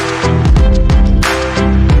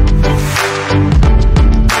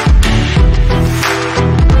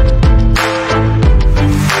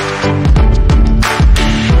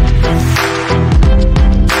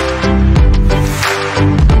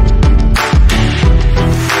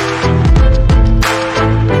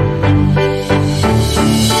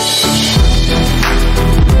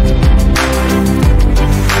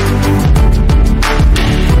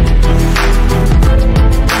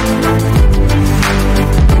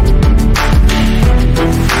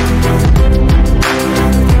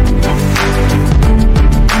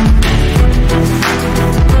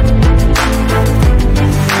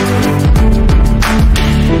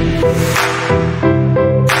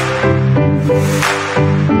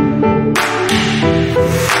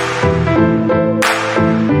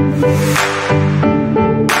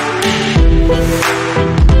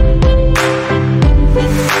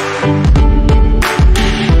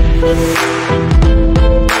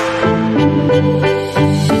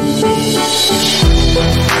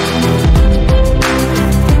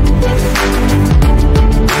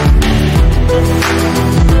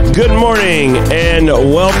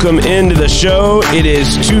welcome into the show. It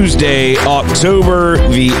is Tuesday, October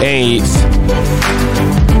the 8th.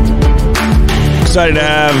 Excited to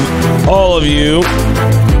have all of you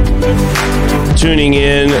tuning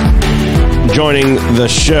in, joining the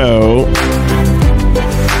show.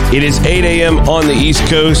 It is 8 a.m. on the East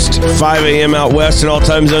Coast, 5 a.m. out west, and all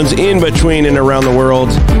time zones in between and around the world.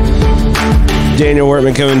 Daniel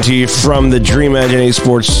Workman coming to you from the Dream Imagine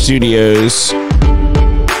Sports Studios.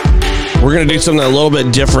 We're going to do something a little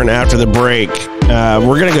bit different after the break.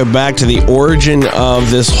 We're going to go back to the origin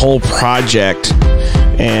of this whole project,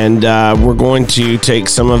 and we're going to take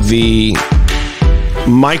some of the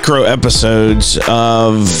micro episodes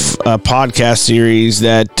of a podcast series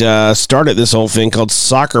that started this whole thing called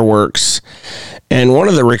SoccerWorks. And one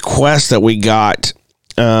of the requests that we got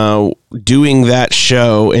doing that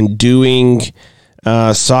show and doing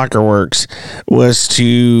SoccerWorks was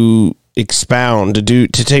to expound, to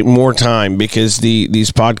take more time, because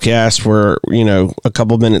these podcasts were, a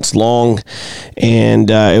couple minutes long,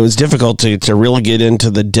 and it was difficult to really get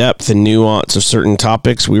into the depth and nuance of certain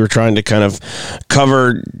topics. We were trying to kind of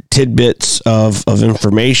cover tidbits of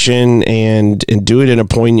information and do it in a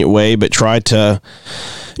poignant way, but try to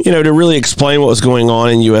to really explain what was going on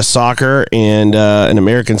in U.S. soccer and in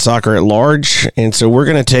American soccer at large. And so we're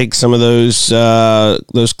going to take some of those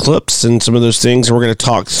clips and some of those things, and we're going to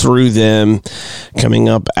talk through them coming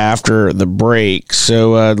up after the break.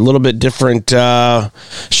 So a little bit different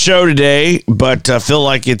show today, but I feel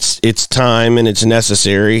like it's time and it's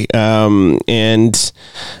necessary. And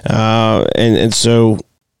so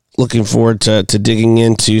looking forward to digging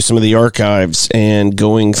into some of the archives and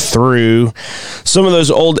going through some of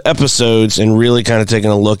those old episodes and really kind of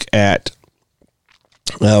taking a look at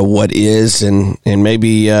what is, and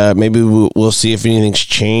maybe we'll see if anything's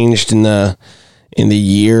changed in the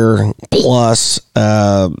year plus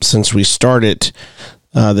since we started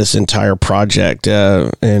this entire project,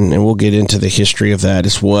 and we'll get into the history of that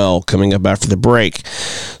as well coming up after the break.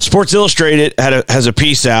 Sports Illustrated has a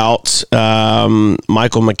piece out.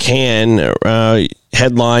 Michael McCann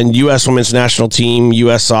headline: U.S. Women's National Team,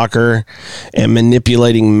 U.S. Soccer, and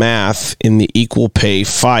manipulating math in the equal pay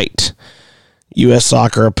fight. U.S.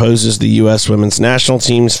 Soccer opposes the U.S. Women's National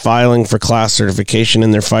Team's filing for class certification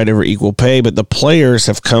in their fight over equal pay, but the players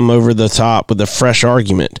have come over the top with a fresh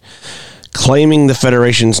argument, claiming the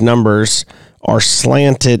federation's numbers are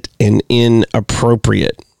slanted and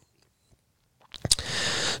inappropriate.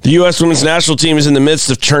 The U.S. Women's National Team is in the midst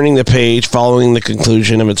of turning the page following the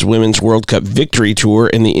conclusion of its Women's World Cup victory tour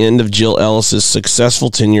and the end of Jill Ellis's successful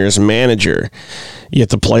tenure as manager. Yet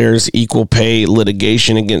the players' equal pay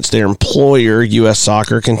litigation against their employer, U.S.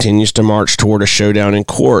 Soccer, continues to march toward a showdown in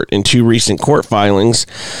court. In two recent court filings,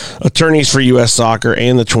 attorneys for U.S. Soccer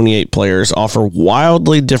and the 28 players offer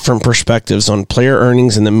wildly different perspectives on player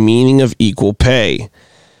earnings and the meaning of equal pay.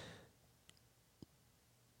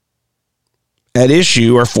 At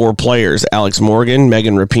issue are four players: Alex Morgan,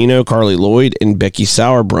 Megan Rapinoe, Carly Lloyd, and Becky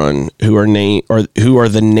Sauerbrunn, who are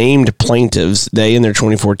the named plaintiffs. They and their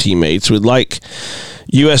 24 teammates would like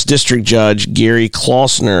U.S. District Judge Gary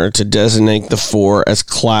Klausner to designate the four as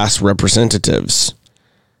class representatives.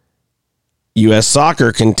 U.S.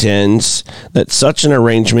 Soccer contends that such an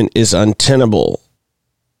arrangement is untenable.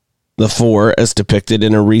 The four, as depicted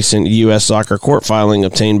in a recent U.S. Soccer court filing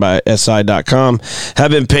obtained by SI.com, have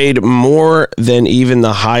been paid more than even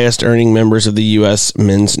the highest earning members of the U.S.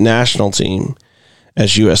 men's national team.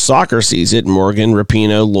 As U.S. Soccer sees it, Morgan,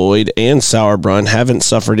 Rapinoe, Lloyd, and Sauerbrunn haven't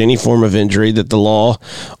suffered any form of injury that the law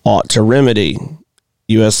ought to remedy.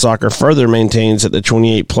 U.S. Soccer further maintains that the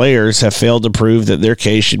 28 players have failed to prove that their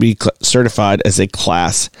case should be certified as a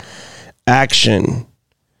class action.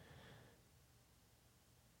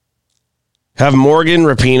 Have Morgan,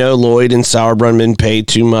 Rapinoe, Lloyd, and Sauerbrunn been paid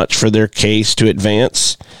too much for their case to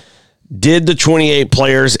advance? Did the 28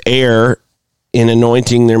 players err in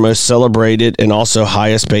anointing their most celebrated and also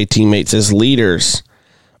highest paid teammates as leaders?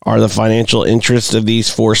 Are the financial interests of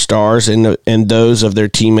these four stars and those of their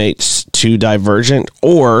teammates too divergent?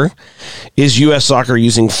 Or is U.S. Soccer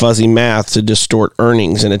using fuzzy math to distort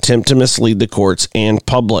earnings and attempt to mislead the courts and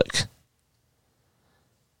public?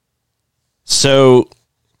 So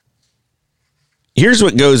here's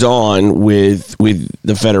what goes on with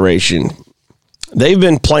the Federation. They've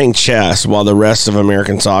been playing chess while the rest of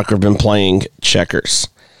American soccer have been playing checkers.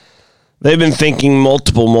 They've been thinking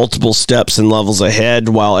multiple steps and levels ahead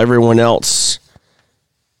while everyone else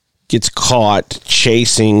gets caught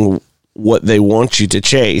chasing what they want you to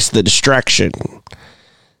chase, the distraction.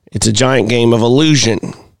 It's a giant game of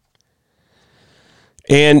illusion.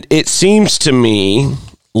 And it seems to me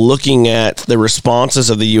looking at the responses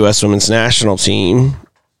of the U.S. women's national team,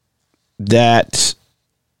 that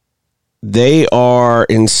they are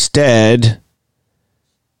instead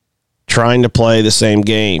trying to play the same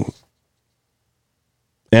game.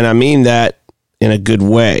 And I mean that in a good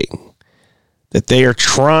way. That they are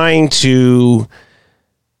trying to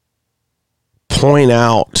point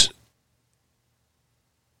out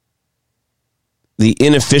the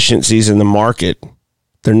inefficiencies in the market.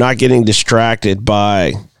 They're not getting distracted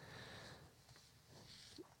by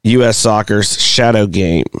U.S. Soccer's shadow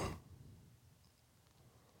game.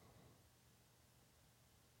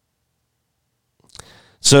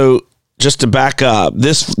 So, just to back up,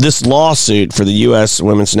 this lawsuit for the U.S.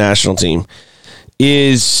 women's national team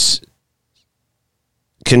is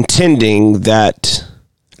contending that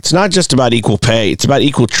it's not just about equal pay, it's about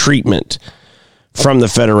equal treatment from the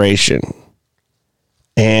federation.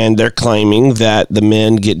 And they're claiming that the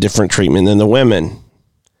men get different treatment than the women.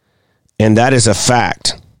 And that is a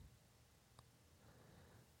fact.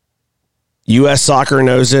 U.S. Soccer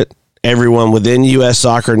knows it. Everyone within U.S.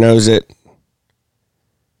 Soccer knows it.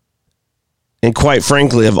 And quite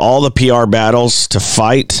frankly, of all the PR battles to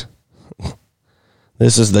fight,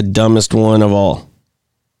 this is the dumbest one of all.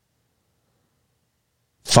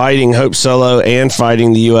 Fighting Hope Solo and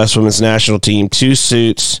fighting the U.S. women's national team. Two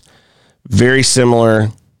suits, very similar,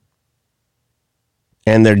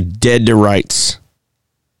 and they're dead to rights.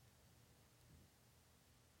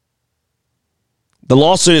 The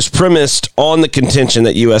lawsuit is premised on the contention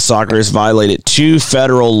that U.S. Soccer has violated two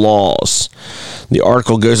federal laws. The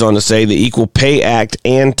article goes on to say the Equal Pay Act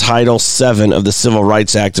and Title VII of the Civil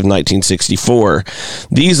Rights Act of 1964.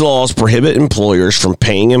 These laws prohibit employers from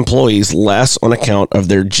paying employees less on account of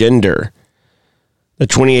their gender. The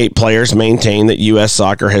 28 players maintain that U.S.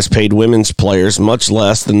 Soccer has paid women's players much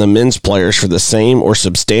less than the men's players for the same or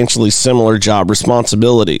substantially similar job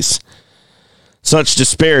responsibilities. Such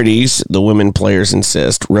disparities, the women players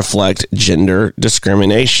insist, reflect gender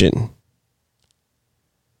discrimination.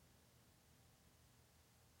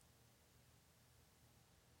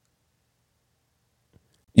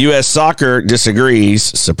 U.S. Soccer disagrees,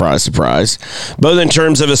 surprise, surprise, both in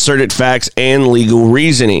terms of asserted facts and legal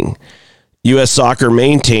reasoning. U.S. Soccer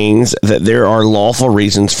maintains that there are lawful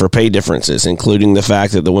reasons for pay differences, including the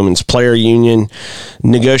fact that the Women's Player Union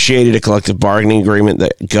negotiated a collective bargaining agreement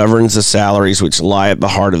that governs the salaries which lie at the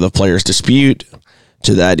heart of the players' dispute.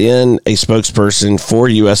 To that end, a spokesperson for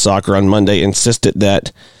U.S. Soccer on Monday insisted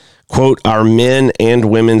that, quote, our men and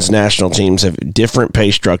women's national teams have different pay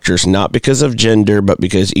structures, not because of gender, but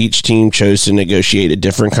because each team chose to negotiate a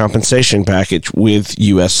different compensation package with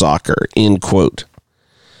U.S. Soccer, end quote.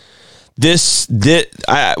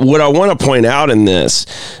 What I want to point out in this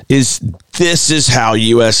is how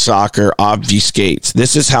U.S. Soccer obfuscates.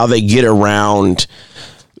 This is how they get around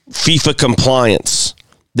FIFA compliance.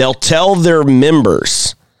 They'll tell their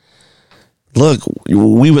members, look,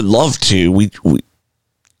 we would love to.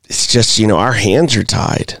 It's just, our hands are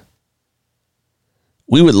tied.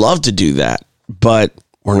 We would love to do that, but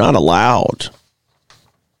we're not allowed.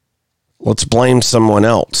 Let's blame someone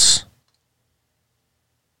else.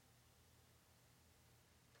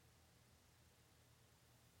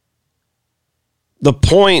 The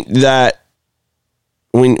point that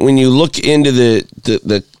when you look into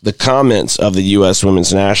the comments of the U.S.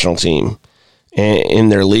 women's national team in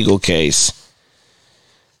their legal case,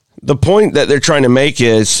 the point that they're trying to make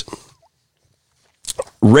is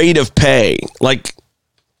rate of pay. Like,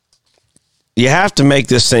 you have to make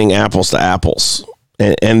this thing apples to apples.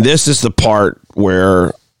 And this is the part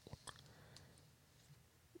where,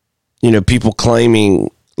 people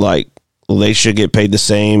claiming, like, well, they should get paid the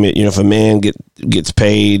same. If a man gets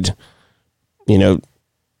paid,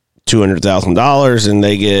 $200,000 and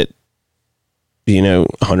they get,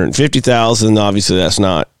 $150,000, obviously that's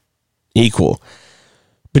not equal.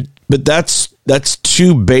 But that's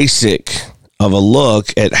too basic of a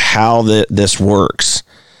look at how this works.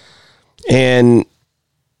 And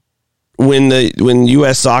when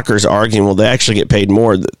U.S. Soccer is arguing, well, they actually get paid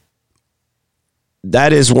more.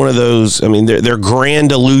 That is one of those. I mean, they're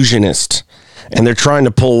grand illusionists, and they're trying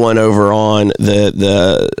to pull one over on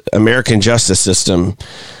the American justice system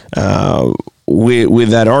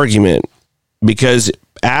with that argument, because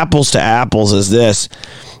apples to apples is this: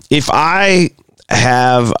 if I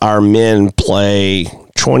have our men play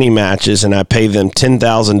 20 matches and I pay them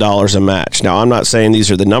 $10,000 a match. Now, I'm not saying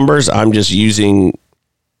these are the numbers. I'm just using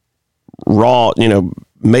raw,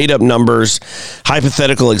 made up numbers,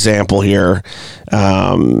 hypothetical example here.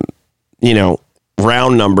 Well,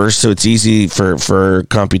 round numbers, so it's easy for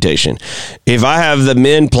computation. If I have the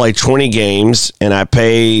men play 20 games and I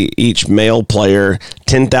pay each male player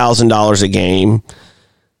 $10,000 a game,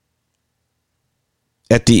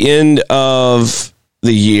 at the end of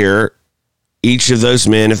the year, each of those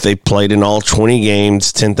men, if they played in all 20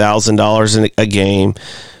 games, $10,000 a game,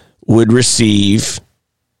 would receive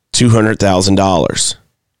 $200,000.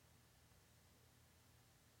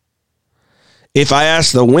 If I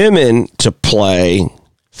ask the women to play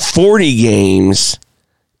 40 games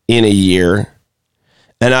in a year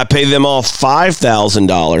and I pay them all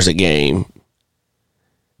 $5,000 a game,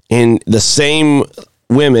 and the same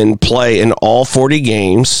women play in all 40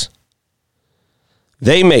 games,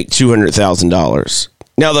 they make $200,000.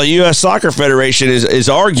 Now, the U.S. Soccer Federation is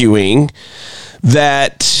arguing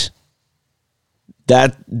that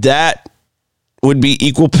would be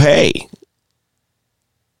equal pay.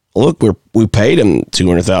 Look, we paid them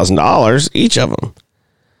 $200,000, each of them.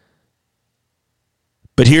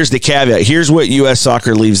 But here's the caveat. Here's what U.S.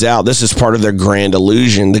 Soccer leaves out. This is part of their grand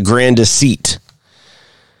illusion, the grand deceit.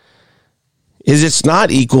 Is it's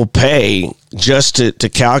not equal pay just to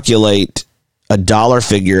calculate a dollar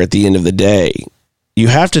figure at the end of the day. You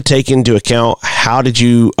have to take into account, how did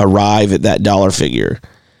you arrive at that dollar figure?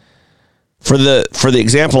 For the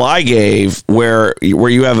example I gave, where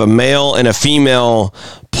you have a male and a female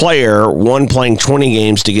player, one playing 20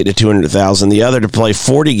 games to get to $200,000, the other to play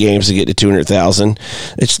 40 games to get to $200,000,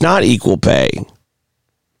 it's not equal pay.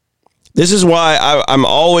 This is why I'm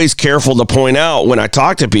always careful to point out when I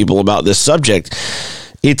talk to people about this subject,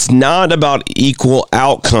 it's not about equal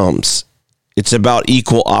outcomes. It's about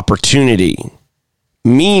equal opportunity.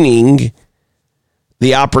 Meaning,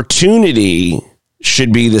 the opportunity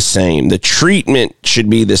should be the same. The treatment should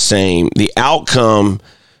be the same. The outcome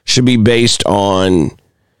should be based on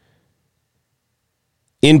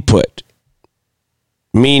input.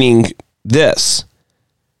 Meaning this.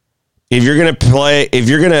 If you're gonna play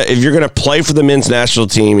for the men's national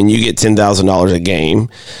team and you get $10,000 a game,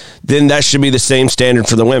 then that should be the same standard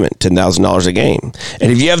for the women, $10,000 a game.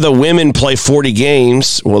 And if you have the women play 40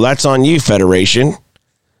 games, well, that's on you, Federation.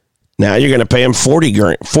 Now you're going to pay them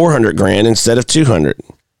 $400,000 instead of $200,000.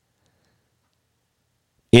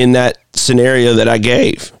 In that scenario that I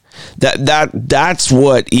gave, that's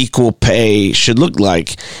what equal pay should look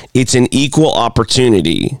like. It's an equal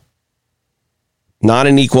opportunity, not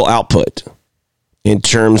an equal output in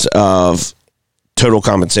terms of total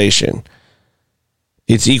compensation.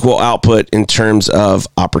 It's equal output in terms of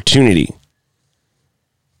opportunity.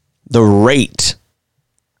 The rate,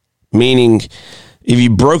 meaning if you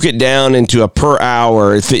broke it down into a per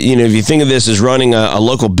hour, if you think of this as running a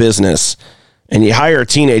local business and you hire a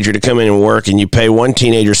teenager to come in and work and you pay one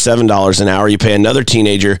teenager $7 an hour, you pay another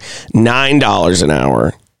teenager $9 an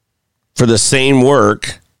hour for the same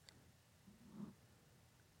work,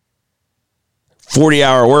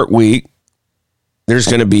 40-hour work week, there's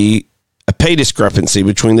going to be a pay discrepancy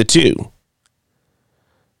between the two.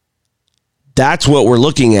 That's what we're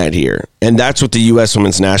looking at here. And that's what the U.S.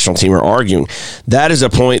 women's national team are arguing. That is a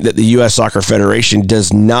point that the U.S. Soccer Federation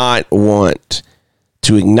does not want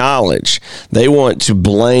to acknowledge. They want to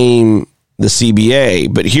blame the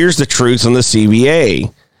CBA. But here's the truth on the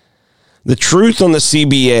CBA. The truth on the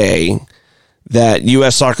CBA that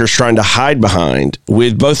U.S. Soccer is trying to hide behind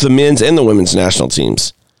with both the men's and the women's national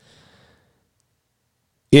teams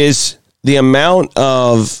is the amount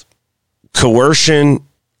of coercion,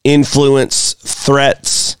 influence,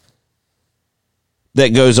 threats that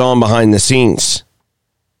goes on behind the scenes.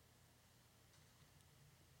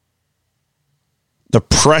 The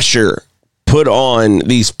pressure put on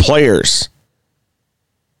these players.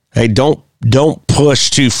 Hey, don't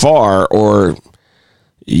push too far or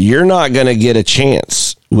you're not going to get a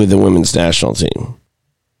chance with the women's national team.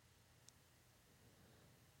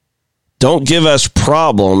 Don't give us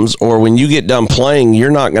problems, or when you get done playing,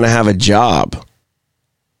 you're not going to have a job.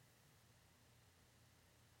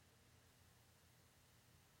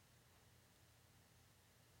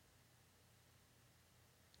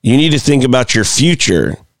 You need to think about your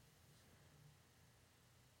future.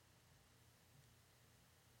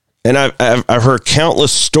 And I've heard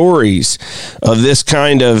countless stories of this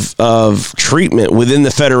kind of treatment within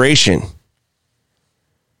the Federation.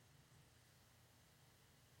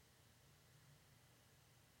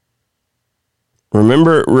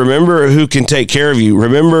 Remember who can take care of you.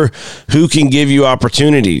 Remember who can give you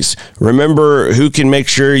opportunities. Remember who can make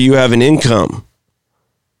sure you have an income.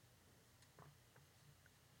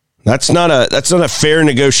 That's not a fair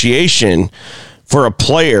negotiation for a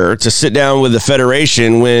player to sit down with the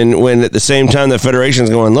Federation when at the same time the Federation's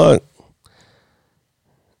going, look,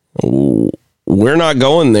 we're not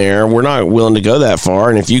going there. We're not willing to go that far.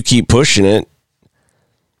 And if you keep pushing it,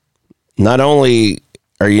 not only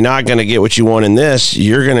are you not going to get what you want in this,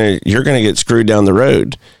 you're going to get screwed down the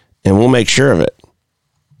road, and we'll make sure of it.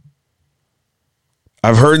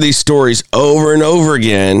 I've heard these stories over and over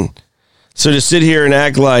again. So to sit here and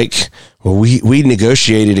act like, well, we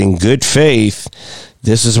negotiated in good faith,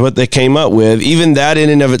 this is what they came up with, even that in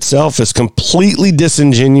and of itself is completely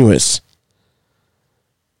disingenuous.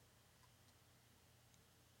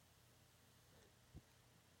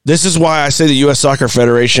 This is why I say the U.S. Soccer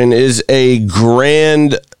Federation is they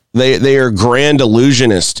are grand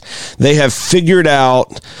illusionists. They have figured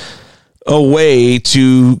out a way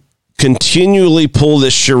to continually pull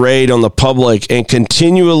this charade on the public and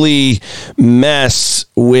continually mess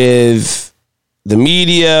with the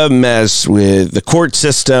media, mess with the court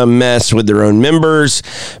system, mess with their own members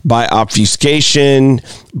by obfuscation,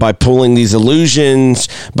 by pulling these illusions,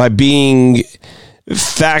 by being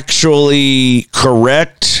factually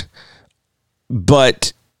correct,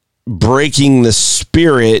 but breaking the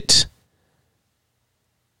spirit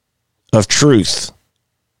of truth.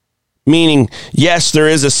 Meaning, yes, there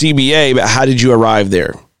is a CBA, but how did you arrive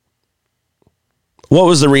there? What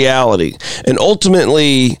was the reality? And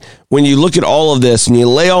ultimately, when you look at all of this and you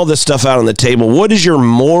lay all this stuff out on the table, what is your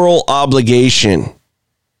moral obligation?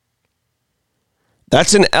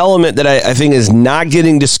 That's an element that I think is not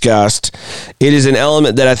getting discussed. It is an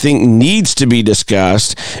element that I think needs to be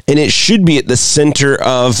discussed, and it should be at the center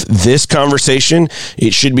of this conversation.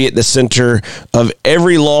 It should be at the center of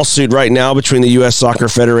every lawsuit right now between the U.S. Soccer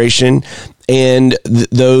Federation and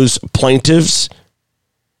those plaintiffs.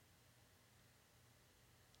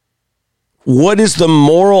 What is the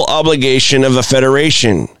moral obligation of a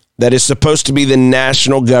federation that is supposed to be the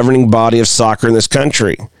national governing body of soccer in this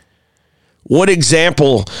country? What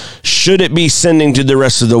example should it be sending to the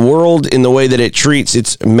rest of the world in the way that it treats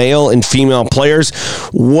its male and female players?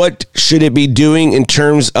 What should it be doing in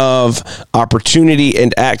terms of opportunity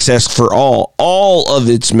and access for all of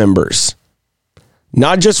its members?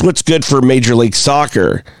 Not just what's good for Major League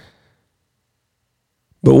Soccer,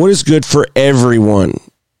 but what is good for everyone.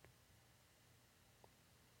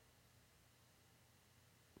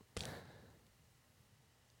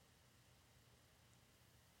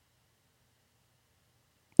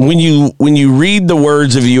 When you read the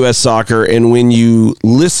words of U.S. Soccer and when you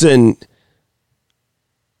listen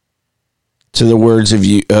to the words of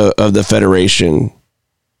the Federation,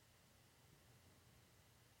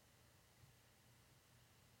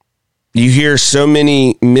 you hear so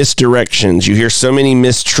many misdirections. You hear so many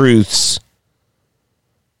mistruths.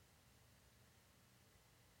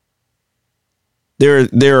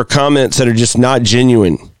 There are comments that are just not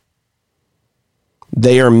genuine.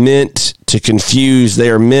 They are meant to confuse. They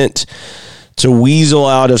are meant to weasel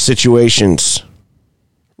out of situations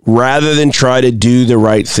rather than try to do the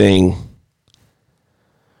right thing.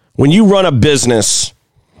 When you run a business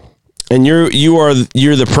and you're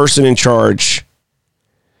the person in charge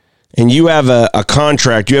and you have a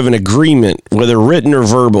contract, you have an agreement, whether written or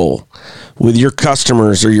verbal, with your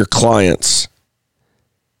customers or your clients,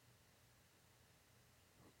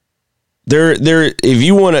 if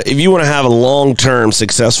you want to have a long-term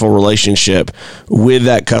successful relationship with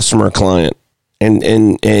that customer or client,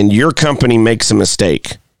 and your company makes a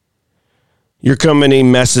mistake, your company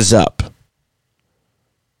messes up,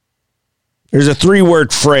 there's a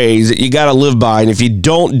 3-word phrase that you got to live by, and if you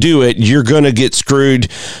don't do it, you're going to get screwed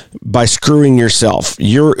by screwing yourself.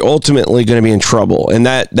 You're ultimately going to be in trouble, and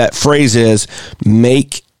that phrase is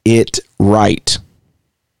make it right.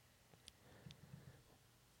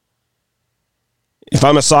 If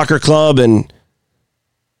I'm a soccer club and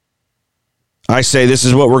I say this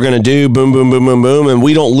is what we're going to do, boom, boom, boom, boom, boom, and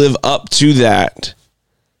we don't live up to that,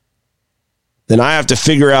 then I have to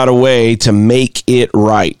figure out a way to make it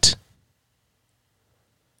right.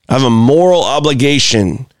 I have a moral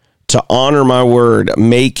obligation to honor my word,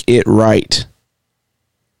 make it right.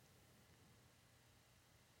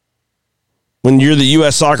 When you're the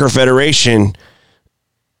U.S. Soccer Federation,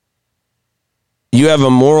 you have a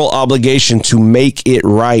moral obligation to make it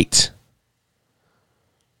right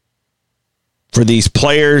for these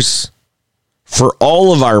players, for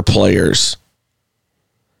all of our players.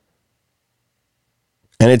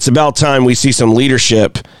 And it's about time we see some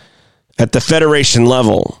leadership at the federation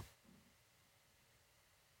level.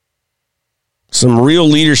 Some real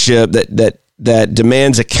leadership that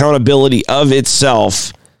demands accountability of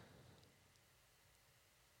itself,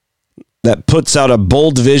 that puts out a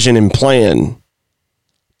bold vision and plan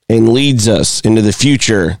and leads us into the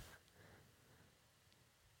future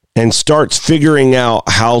and starts figuring out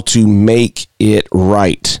how to make it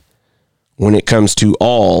right when it comes to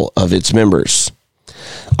all of its members.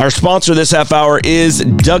 Our sponsor this half hour is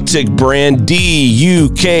Duktig Brand,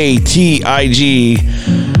 DUKTIG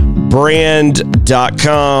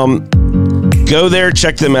brand.com. Go there,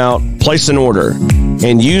 check them out, place an order,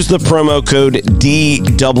 and use the promo code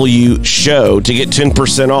DWSHOW to get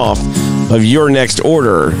 10% off of your next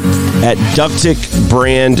order at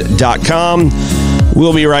duktigbrand.com.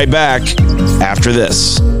 We'll be right back after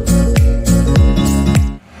this.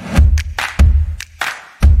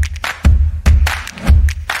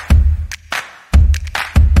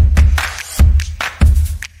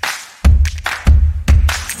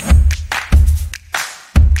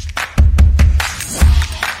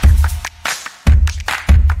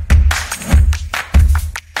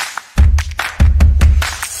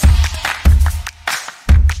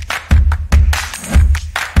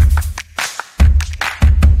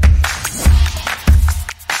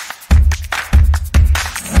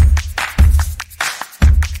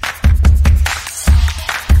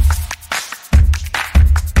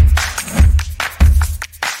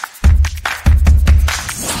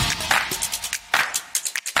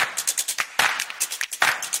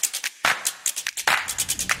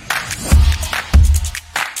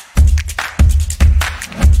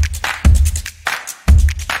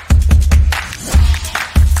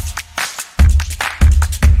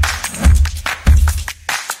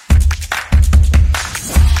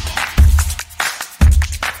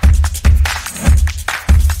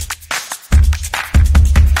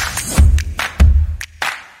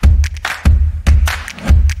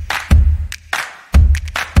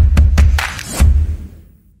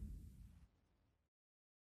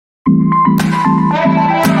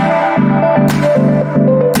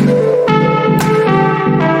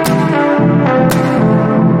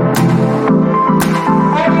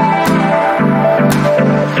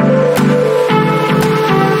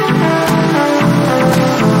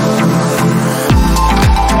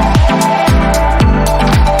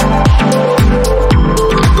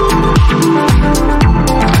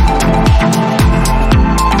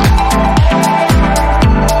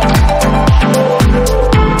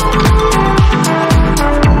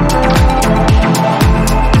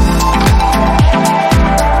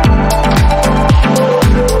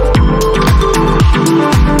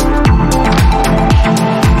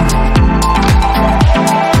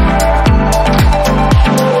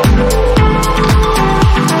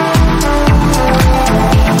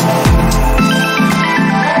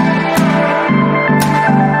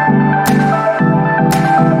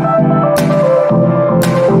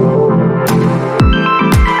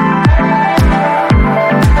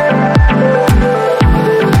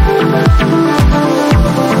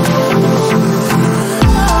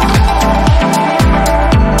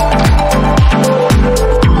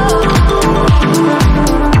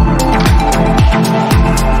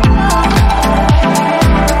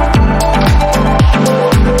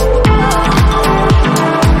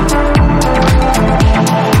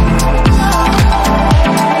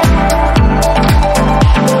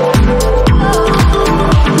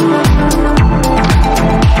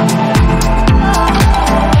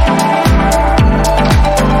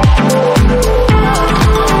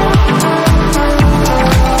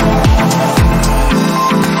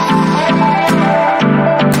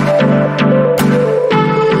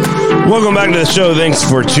 Welcome back to the show. Thanks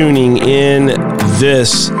for tuning in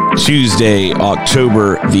this Tuesday,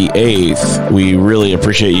 October the 8th. We really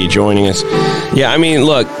appreciate you joining us. Yeah, I mean,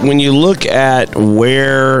 look, when you look at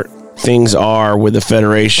where things are with the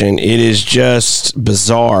Federation, it is just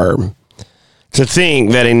bizarre to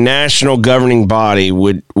think that a national governing body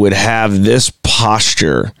would have this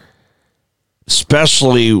posture,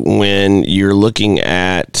 especially when you're looking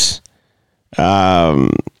at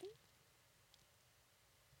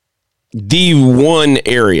the one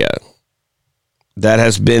area that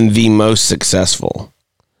has been the most successful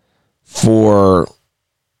for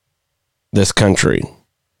this country.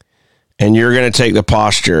 And you're going to take the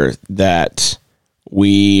posture that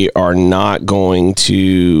we are not going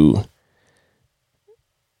to,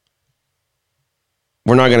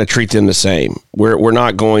 we're not going to treat them the same. We're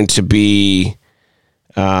not going to be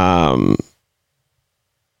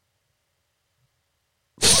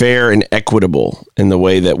fair and equitable in the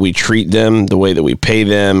way that we treat them, the way that we pay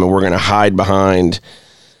them, and we're going to hide behind,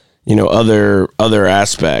 other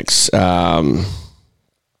aspects. To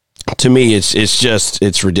me,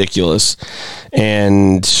 it's ridiculous.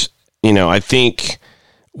 And, I think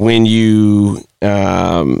when you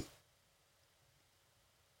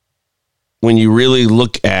really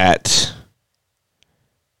look at,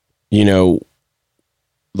 the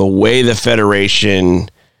way the Federation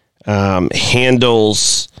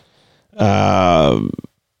handles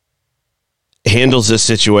handles this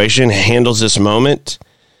situation, handles this moment,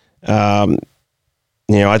 I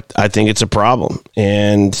think it's a problem.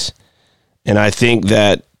 And I think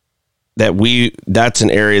that's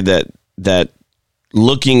an area that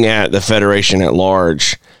looking at the Federation at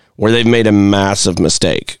large, where they've made a massive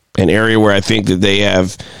mistake, an area where I think that they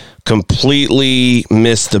have completely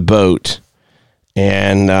missed the boat.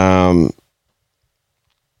 And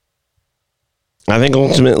I think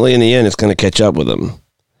ultimately in the end, it's going to catch up with them.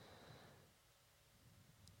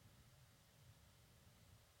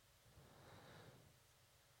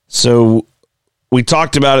 So we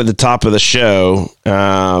talked about at the top of the show,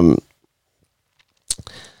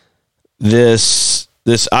 this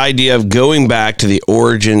idea of going back to the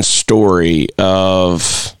origin story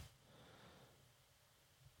of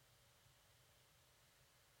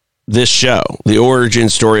this show, the origin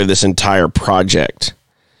story of this entire project.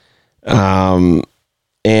 And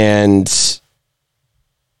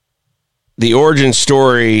the origin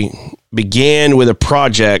story began with a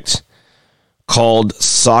project called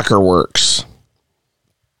SoccerWorks.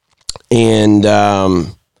 And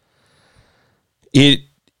it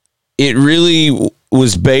really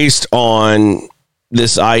was based on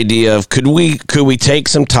this idea of could we take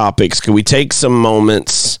some topics, could we take some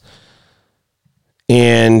moments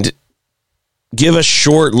and give a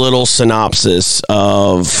short little synopsis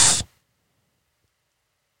of,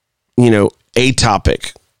 a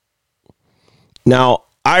topic. Now,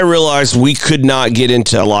 I realized we could not get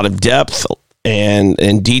into a lot of depth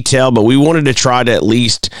and detail, but we wanted to try to at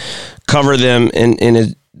least cover them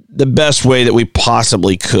in the best way that we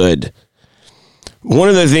possibly could. One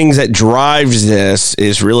of the things that drives this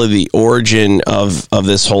is really the origin of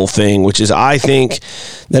this whole thing, which is I think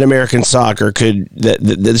that American soccer that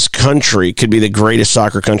this country could be the greatest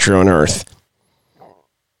soccer country on earth.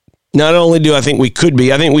 Not only do I think we could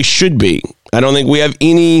be, I think we should be. I don't think we have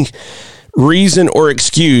any reason or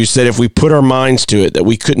excuse that if we put our minds to it, that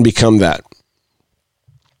we couldn't become that.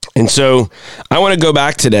 And so I want to go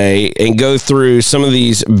back today and go through some of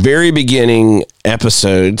these very beginning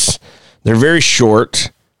episodes. They're very short,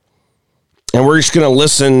 and we're just going to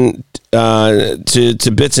listen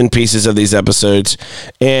to bits and pieces of these episodes.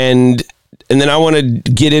 And then I want to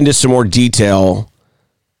get into some more detail,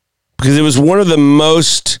 because it was one of the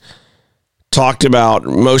most talked about,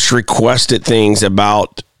 most requested things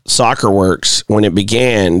about SoccerWorks when it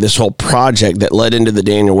began, this whole project that led into the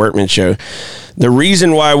Daniel Workman Show. The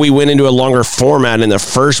reason why we went into a longer format in the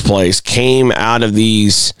first place came out of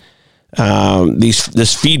this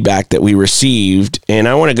feedback that we received. And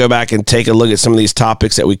I want to go back and take a look at some of these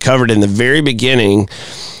topics that we covered in the very beginning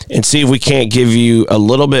and see if we can't give you a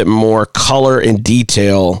little bit more color and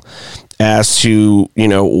detail as to,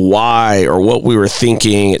 why or what we were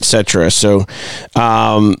thinking, etc. So,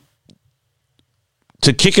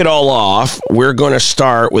 to kick it all off, we're going to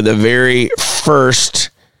start with the very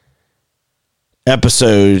first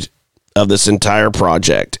episode of this entire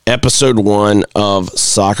project, episode 1 of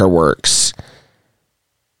SoccerWorks.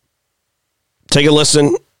 Take a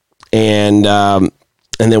listen, and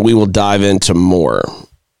then we will dive into more.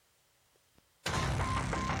 If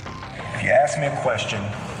you ask me a question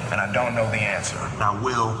and I don't know the answer, I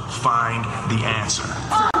will find the answer.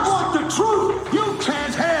 I want the truth! You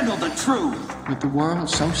can't handle the truth! With the world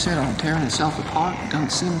so set on tearing itself apart, it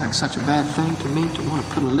doesn't seem like such a bad thing to me to want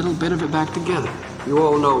to put a little bit of it back together. You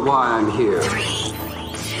all know why I'm here. 3, 2,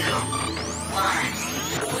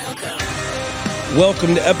 1.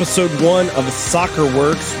 Welcome to episode 1 of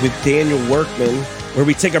SoccerWorks with Daniel Workman, where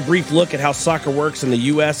we take a brief look at how soccer works in the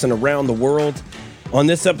U.S. and around the world. On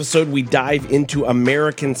this episode, we dive into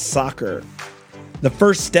American soccer. The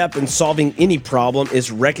first step in solving any problem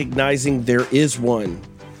is recognizing there is one.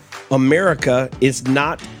 America is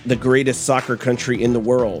not the greatest soccer country in the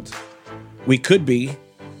world. We could be,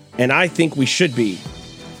 and I think we should be.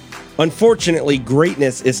 Unfortunately,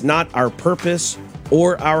 greatness is not our purpose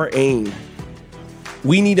or our aim.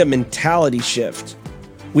 We need a mentality shift.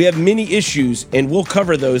 We have many issues, and we'll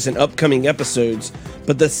cover those in upcoming episodes,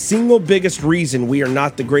 but the single biggest reason we are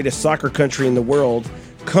not the greatest soccer country in the world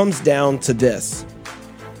comes down to this.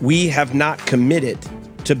 We have not committed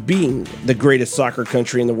to being the greatest soccer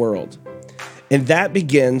country in the world. And that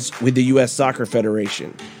begins with the U.S. Soccer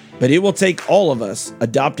Federation. But it will take all of us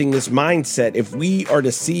adopting this mindset if we are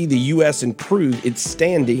to see the U.S. improve its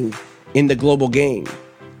standing in the global game.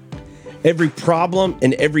 Every problem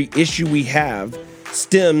and every issue we have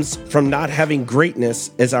stems from not having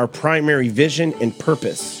greatness as our primary vision and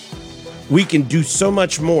purpose. We can do so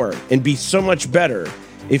much more and be so much better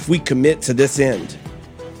if we commit to this end.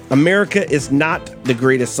 America is not the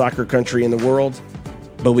greatest soccer country in the world.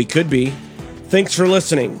 but we could be. Thanks for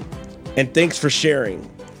listening, and thanks for sharing.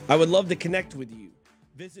 I would love to connect with you.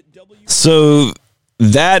 So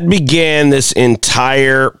that began this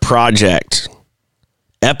entire project.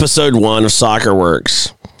 Episode 1 of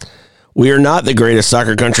SoccerWorks. We are not the greatest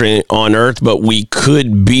soccer country on earth, but we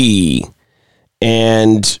could be.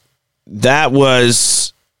 And that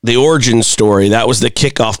was the origin story. That was the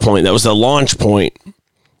kickoff point. That was the launch point.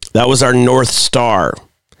 That was our North Star.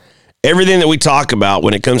 Everything that we talk about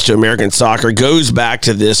when it comes to American soccer goes back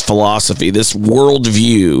to this philosophy, this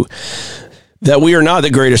worldview, that we are not the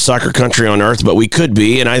greatest soccer country on earth, but we could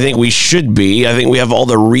be, and I think we should be. I think we have all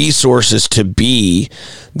the resources to be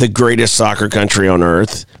the greatest soccer country on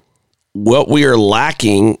earth. What we are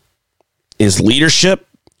lacking is leadership.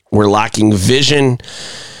 We're lacking vision,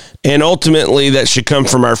 and ultimately that should come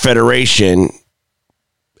from our federation.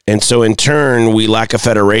 And so in turn, we lack a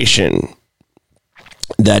federation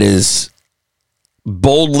that is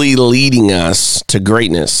boldly leading us to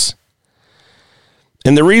greatness.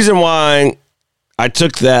 And the reason why I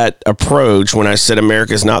took that approach when I said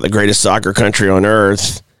America is not the greatest soccer country on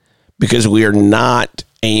earth, because we are not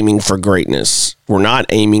aiming for greatness. We're not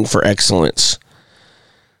aiming for excellence.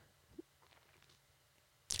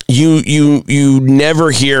 You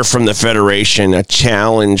never hear from the Federation a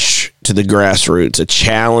challenge to the grassroots, a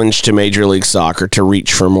challenge to Major League Soccer to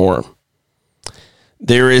reach for more.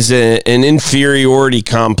 There is an inferiority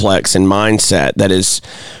complex and mindset that is,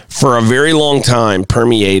 for a very long time,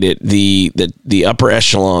 permeated the upper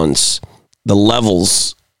echelons, the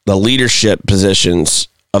levels, the leadership positions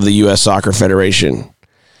of the U.S. Soccer Federation.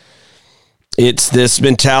 It's this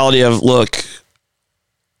mentality of, look,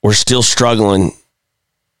 we're still struggling.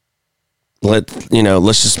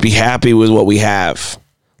 Let's just be happy with what we have.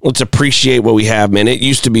 Let's appreciate what we have, man. It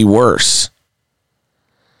used to be worse.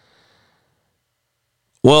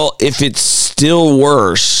 Well, if it's still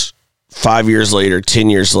worse 5 years later, 10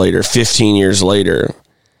 years later, 15 years later,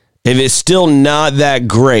 if it's still not that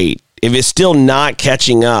great, if it's still not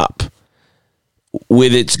catching up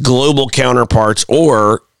with its global counterparts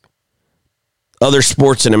or other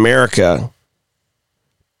sports in America,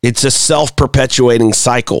 it's a self-perpetuating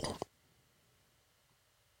cycle.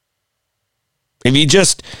 If you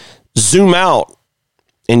just zoom out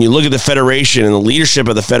and you look at the Federation and the leadership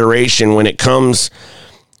of the Federation when it comes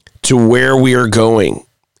to where we are going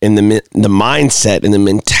and the mindset and the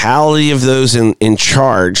mentality of those in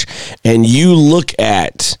charge, and you look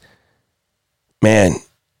at, man,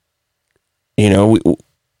 we're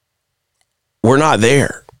not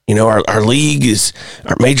there. Our league is,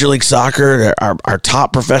 our Major League Soccer, our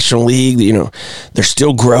top professional league, they're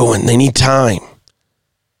still growing. They need time.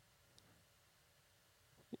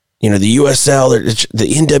 The USL, the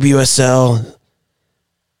NWSL,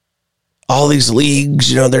 all these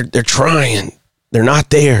leagues, they're trying. They're not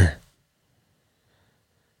there.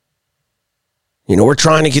 We're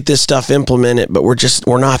trying to get this stuff implemented, but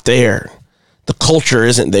we're not there. The culture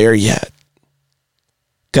isn't there yet.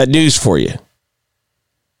 Got news for you.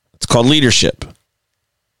 It's called leadership.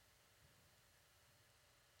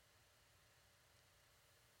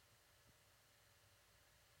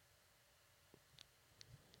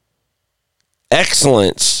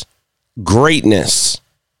 Excellence, greatness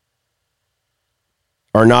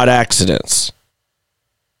are not accidents.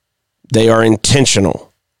 They are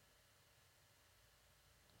intentional.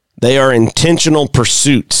 They are intentional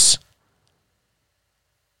pursuits.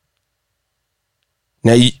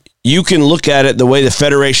 Now, you can look at it the way the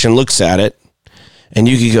Federation looks at it, and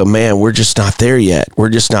you can go, man, we're just not there yet. We're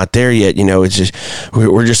just not there yet. It's just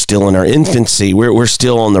we're just still in our infancy. We're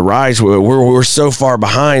still on the rise. We're so far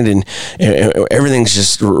behind, and everything's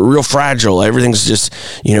just real fragile. Everything's just,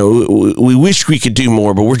 we wish we could do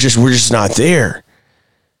more, but we're just not there.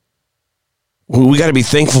 We got to be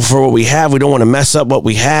thankful for what we have. We don't want to mess up what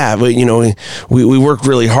we have. We worked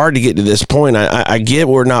really hard to get to this point. I get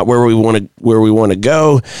we're not where we want to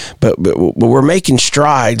go, but we're making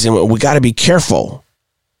strides, and we got to be careful.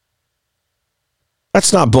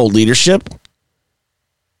 That's not bold leadership.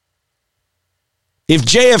 If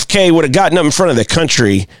JFK would have gotten up in front of the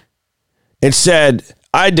country and said,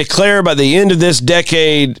 I declare by the end of this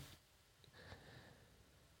decade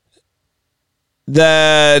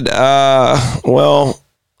that,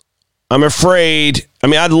 I'm afraid,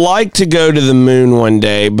 I'd like to go to the moon one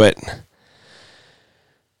day, but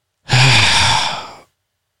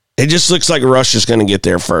it just looks like Russia's going to get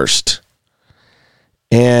there first.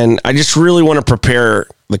 And I just really want to prepare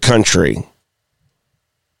the country,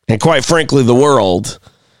 and quite frankly, the world,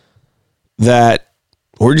 that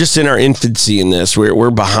we're just in our infancy in this.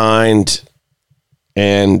 We're behind,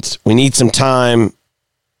 and we need some time.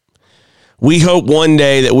 we hope one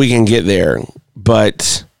day that we can get there,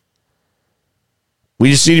 but we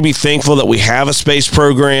just need to be thankful that we have a space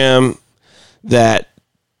program, that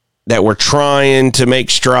we're trying to make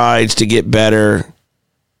strides to get better.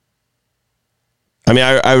 I mean,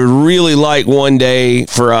 I would really like one day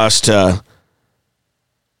for us to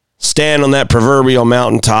stand on that proverbial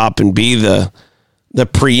mountaintop and be the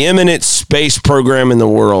preeminent space program in the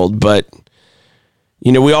world. But,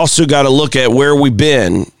 you know, we also got to look at where we've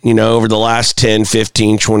been, you know, over the last 10,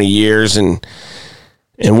 15, 20 years and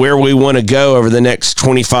where we want to go over the next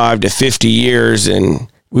 25 to 50 years. And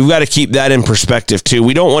we've got to keep that in perspective, too.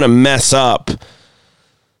 We don't want to mess up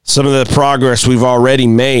some of the progress we've already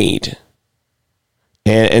made.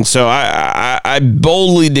 And so I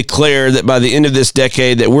boldly declare that by the end of this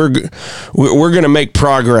decade that we're going to make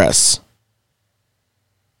progress.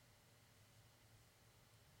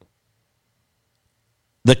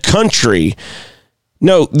 The country,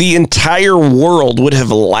 no, the entire world would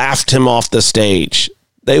have laughed him off the stage.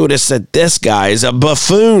 They would have said, this guy is a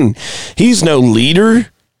buffoon. He's no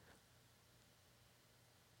leader.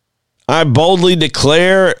 I boldly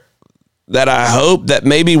declare that I hope that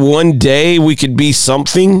maybe one day we could be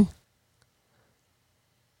something.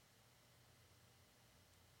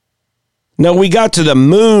 No, we got to the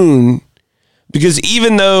moon because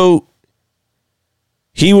even though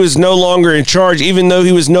he was no longer in charge, even though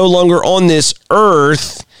he was no longer on this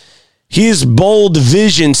earth, his bold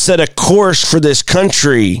vision set a course for this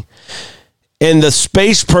country. And the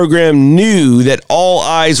space program knew that all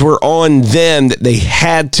eyes were on them, that they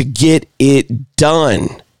had to get it done.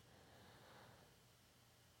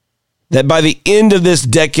 That by the end of this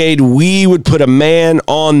decade, we would put a man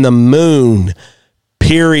on the moon,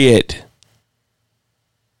 period.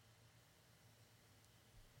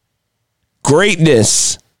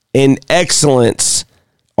 Greatness and excellence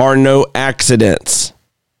are no accidents.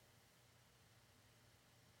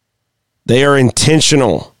 They are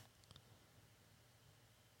intentional.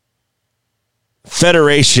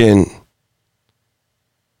 Federation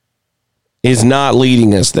is not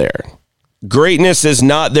leading us there. Greatness is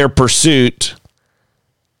not their pursuit.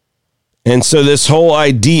 And so this whole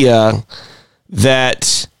idea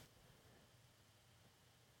that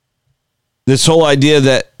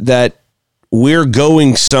we're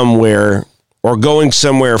going somewhere or going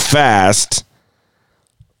somewhere fast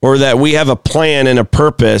or that we have a plan and a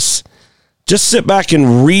purpose, just sit back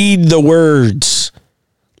and read the words.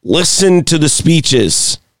 Listen to the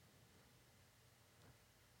speeches.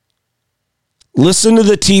 Listen to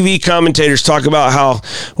the TV commentators talk about how,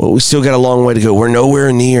 well, we still got a long way to go. We're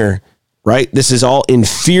nowhere near, right? This is all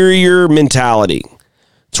inferior mentality.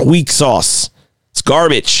 It's weak sauce. It's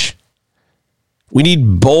garbage. We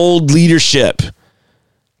need bold leadership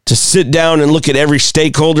to sit down and look at every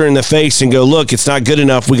stakeholder in the face and go, look, it's not good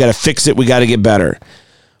enough. We got to fix it. We got to get better.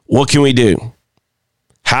 What can we do?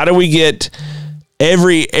 How do we get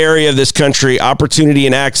every area of this country opportunity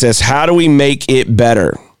and access? How do we make it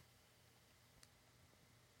better?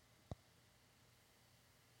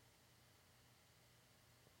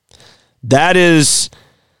 That is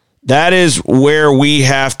where we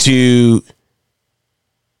have to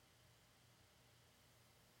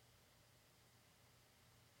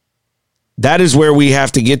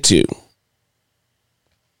get to.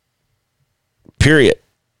 Period.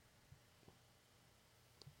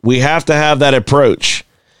 We have to have that approach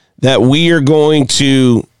that we are going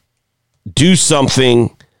to do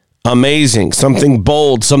something amazing, something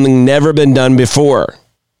bold, something never been done before.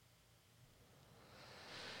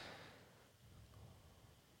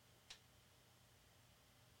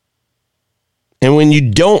 And when you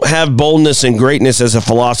don't have boldness and greatness as a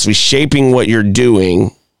philosophy shaping what you're doing,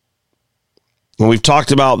 and we've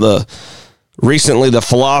talked about recently the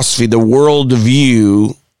philosophy, the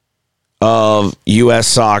worldview of U.S.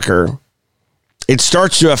 soccer, it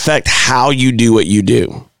starts to affect how you do what you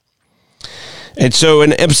do. And so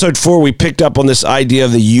in episode 4, we picked up on this idea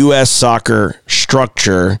of the U.S. soccer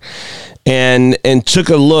structure and took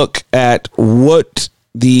a look at what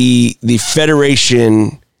the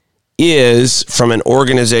federation is from an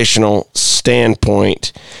organizational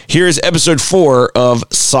standpoint. Here is episode 4 of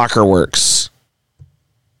SoccerWorks.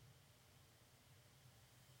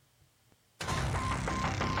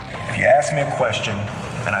 If you ask me a question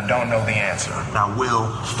and I don't know the answer, I will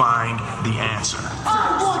find the answer.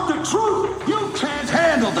 I want the truth. You can't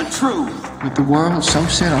handle the truth. With the world so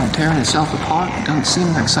set on tearing itself apart, it doesn't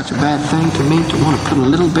seem like such a bad thing to me to want to put a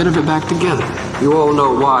little bit of it back together. You all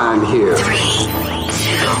know why I'm here. 3, 2,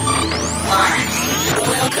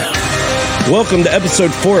 1. Welcome to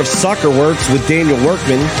episode 4 of SoccerWorks with Daniel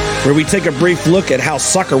Workman, where we take a brief look at how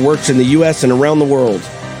soccer works in the U.S. and around the world.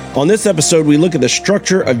 On this episode, we look at the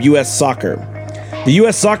structure of U.S. soccer. The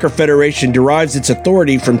U.S. Soccer Federation derives its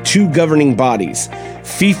authority from two governing bodies,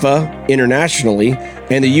 FIFA internationally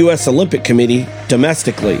and the U.S. Olympic Committee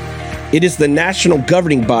domestically. It is the national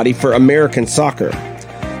governing body for American soccer.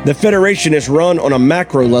 The federation is run on a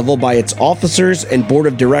macro level by its officers and board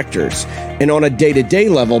of directors, and on a day-to-day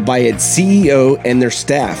level by its CEO and their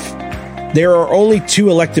staff. There are only two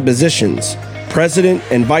elected positions, president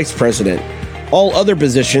and vice president. All other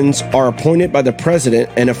positions are appointed by the president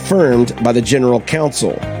and affirmed by the general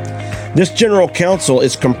council. This general council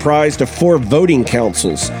is comprised of four voting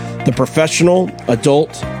councils, the professional,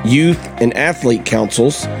 adult, youth, and athlete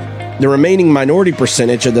councils. The remaining minority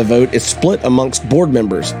percentage of the vote is split amongst board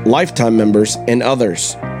members, lifetime members, and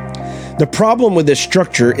others. The problem with this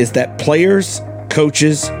structure is that players,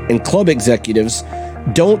 coaches, and club executives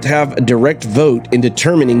don't have a direct vote in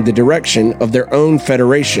determining the direction of their own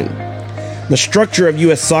federation. The structure of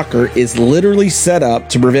U.S. soccer is literally set up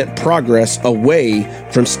to prevent progress away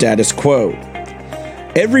from status quo.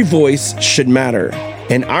 Every voice should matter,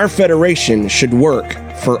 and our federation should work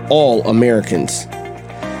for all Americans.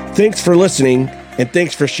 Thanks for listening, and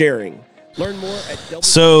thanks for sharing. Learn more at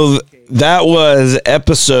So that was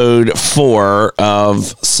episode 4 of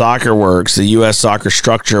SoccerWorks, the U.S. soccer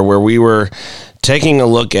structure, where we were taking a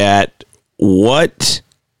look at what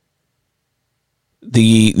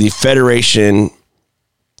the federation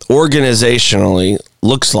organizationally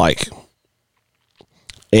looks like.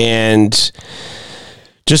 And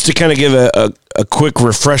just to kind of give a quick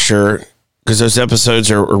refresher, because those episodes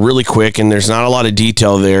are really quick and there's not a lot of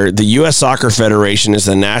detail there. The U.S. Soccer Federation is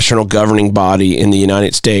the national governing body in the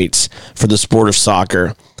United States for the sport of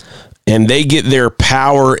soccer. And they get their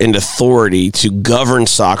power and authority to govern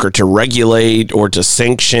soccer, to regulate or to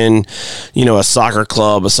sanction, a soccer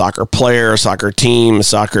club, a soccer player, a soccer team, a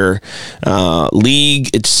soccer league,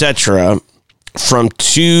 etc., from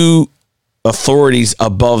two authorities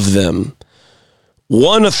above them.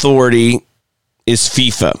 One authority is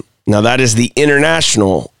FIFA. Now, that is the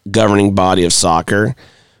international governing body of soccer,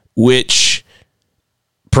 which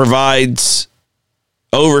provides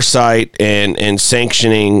oversight and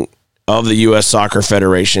sanctioning of the U.S. Soccer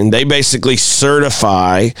Federation. They basically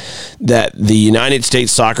certify that the United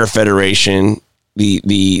States Soccer Federation,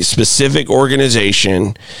 the specific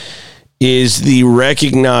organization, is the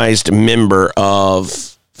recognized member of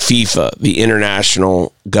FIFA, the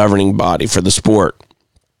international governing body for the sport.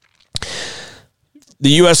 The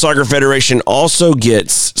U.S. Soccer Federation also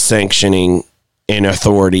gets sanctioning and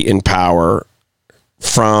authority and power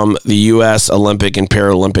from the U.S. Olympic and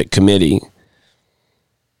Paralympic Committee.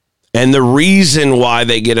 And the reason why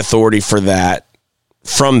they get authority for that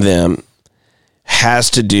from them has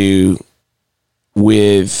to do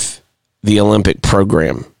with the Olympic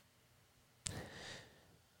program.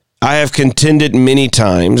 I have contended many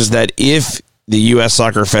times that if the U.S.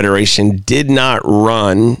 Soccer Federation did not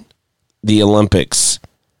run the Olympics,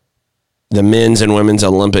 the men's and women's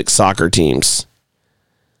Olympic soccer teams,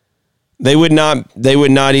 they would not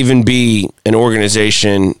even be an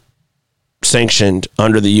organization sanctioned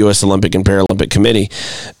under the U.S. Olympic and Paralympic Committee.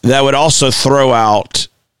 That would also throw out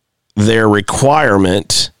their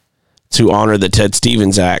requirement to honor the Ted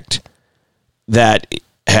Stevens Act that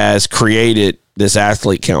has created this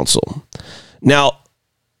athlete council. Now,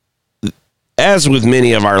 as with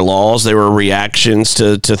many of our laws, there were reactions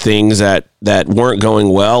to things that weren't going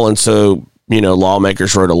well. And so,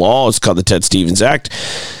 lawmakers wrote a law. It's called the Ted Stevens Act.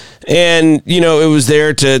 And, it was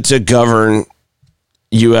there to govern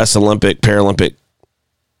U.S. Olympic, Paralympic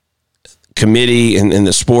Committee and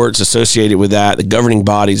the sports associated with that, the governing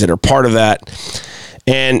bodies that are part of that.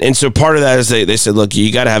 And so part of that is they said, look,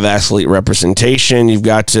 you got to have athlete representation. You've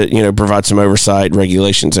got to, provide some oversight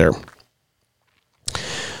regulations there.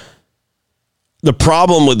 The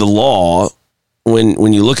problem with the law,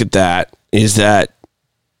 when you look at that, is that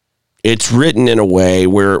it's written in a way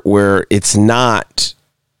where it's not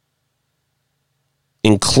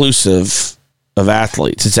inclusive of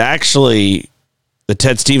athletes. It's actually the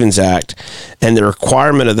Ted Stevens Act, and the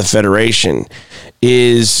requirement of the federation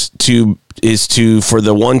is to for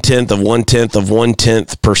the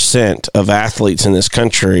 0.1% of athletes in this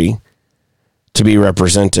country to be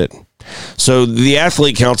represented. So the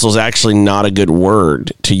athlete council is actually not a good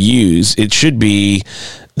word to use. It should be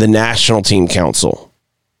the national team council,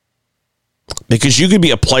 because you could be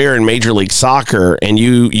a player in Major League Soccer and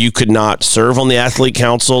you could not serve on the athlete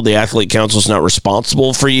council. The athlete council is not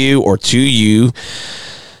responsible for you or to you.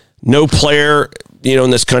 No player, in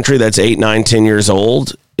this country that's 8, 9, 10 years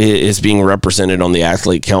old is being represented on the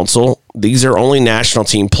athlete council. These are only national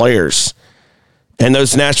team players. And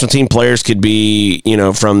those national team players could be,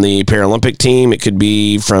 from the Paralympic team. It could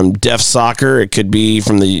be from deaf soccer. It could be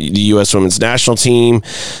from the U.S. women's national team,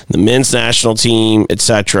 the men's national team,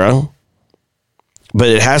 etc. But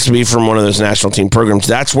it has to be from one of those national team programs.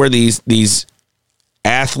 That's where these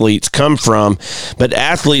athletes come from. But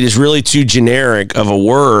athlete is really too generic of a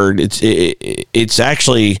word. It's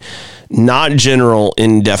actually not general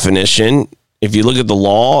in definition. If you look at the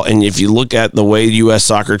law and if you look at the way U.S.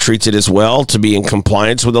 Soccer treats it as well to be in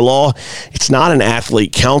compliance with the law, it's not an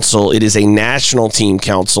athlete council. It is a national team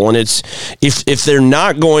council. And it's if they're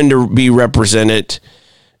not going to be represented,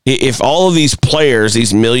 if all of these players,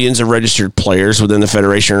 these millions of registered players within the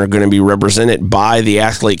federation are going to be represented by the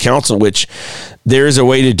athlete council, which there is a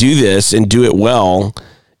way to do this and do it well.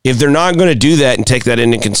 If they're not going to do that and take that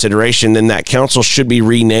into consideration, then that council should be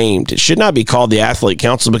renamed. It should not be called the Athlete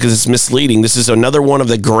Council because it's misleading. This is another one of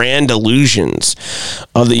the grand illusions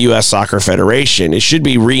of the U.S. Soccer Federation. It should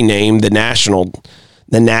be renamed the National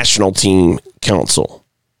Team Council.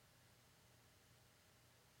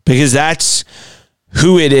 Because that's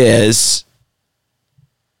who it is.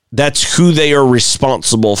 That's who they are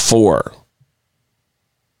responsible for.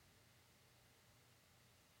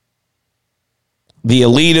 The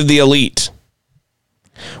elite of the elite,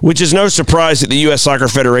 which is no surprise that the U.S. Soccer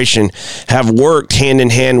Federation have worked hand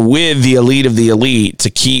in hand with the elite of the elite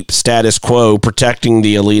to keep status quo, protecting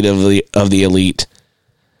the elite of the elite,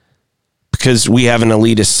 because we have an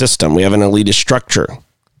elitist system. We have an elitist structure.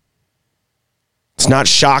 It's not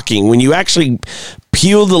shocking when you actually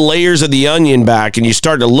peel the layers of the onion back and you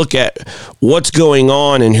start to look at what's going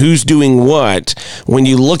on and who's doing what. When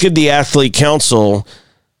you look at the Athlete Council,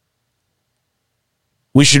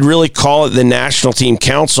 we should really call it the National Team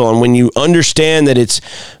Council. And when you understand that it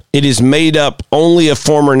is made up only of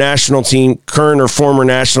former national team, current or former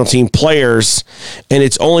national team players, and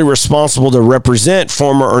it's only responsible to represent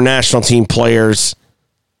former or national team players,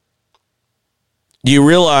 you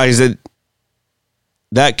realize that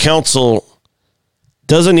that council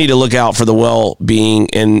doesn't need to look out for the well-being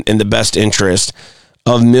and the best interest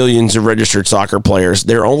of millions of registered soccer players.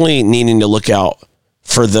 They're only needing to look out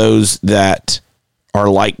for those that are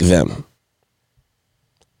like them.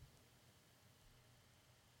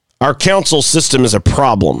 Our council system is a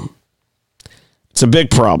problem. It's a big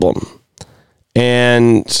problem.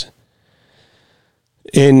 And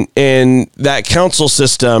that council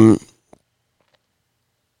system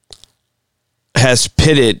has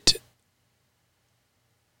pitted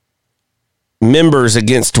members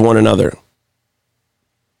against one another.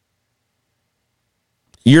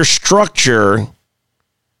 Your structure,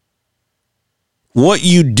 what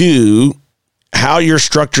you do, how you're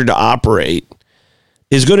structured to operate,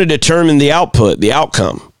 is going to determine the output, the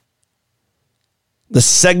outcome. The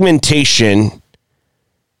segmentation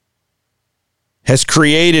has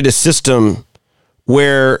created a system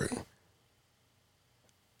where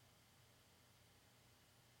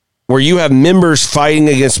you have members fighting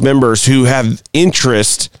against members who have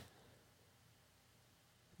interests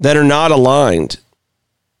that are not aligned.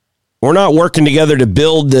 We're not working together to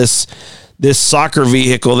build this soccer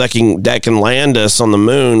vehicle that can land us on the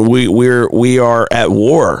moon. We are at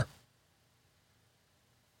war.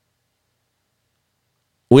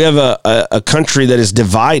 We have a country that is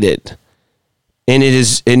divided, and it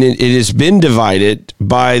has been divided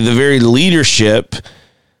by the very leadership,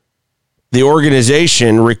 the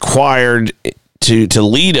organization required to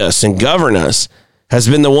lead us and govern us has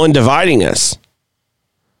been the one dividing us.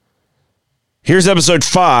 Here's episode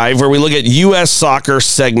 5, where we look at U.S. soccer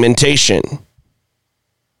segmentation.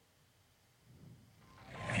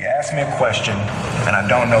 If you ask me a question and I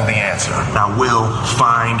don't know the answer, I will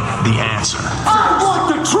find the answer. I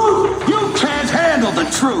want the truth! You can't handle the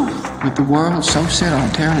truth! With the world so set on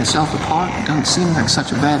tearing itself apart, it doesn't seem like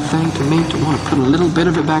such a bad thing to me to want to put a little bit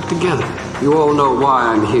of it back together. You all know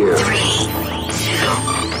why I'm here. 3, 2,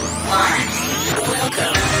 1.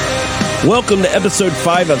 Welcome to episode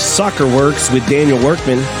 5 of SoccerWorks with Daniel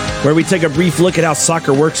Workman, where we take a brief look at how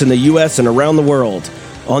soccer works in the U.S. and around the world.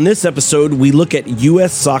 On this episode, we look at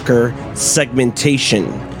U.S. soccer segmentation.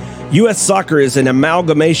 U.S. soccer is an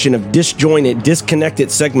amalgamation of disjointed,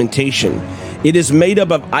 disconnected segmentation. It is made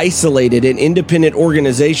up of isolated and independent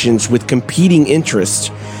organizations with competing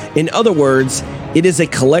interests. In other words, it is a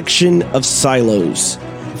collection of silos.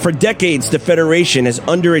 For decades, the Federation has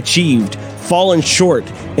underachieved, fallen short,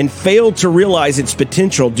 and failed to realize its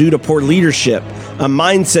potential due to poor leadership, a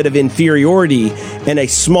mindset of inferiority, and a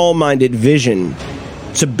small-minded vision.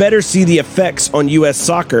 To better see the effects on U.S.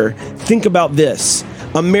 soccer, think about this.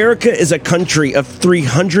 America is a country of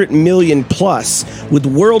 300 million plus with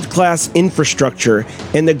world-class infrastructure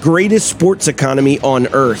and the greatest sports economy on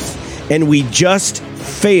earth. And we just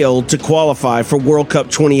failed to qualify for World Cup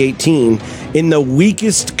 2018 in the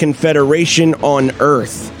weakest confederation on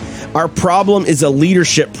earth. Our problem is a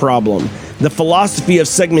leadership problem. The philosophy of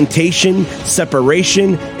segmentation,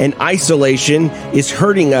 separation, and isolation is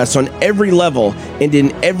hurting us on every level and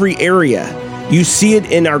in every area. You see it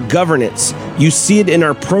in our governance, you see it in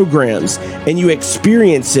our programs, and you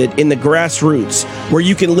experience it in the grassroots, where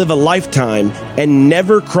you can live a lifetime and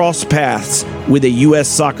never cross paths with a U.S.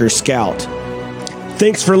 soccer scout.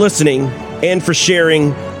 Thanks for listening and for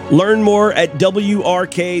sharing. Learn more at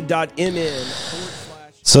wrk.mn.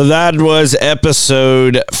 So that was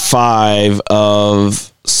episode 5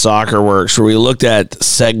 of SoccerWorks, where we looked at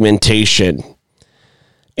segmentation.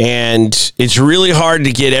 And it's really hard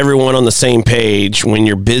to get everyone on the same page when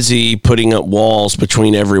you're busy putting up walls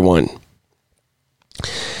between everyone.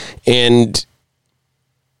 And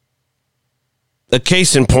a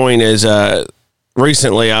case in point is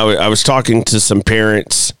recently I was talking to some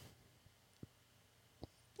parents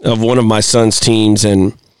of one of my son's teams,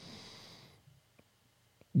 and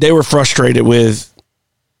they were frustrated with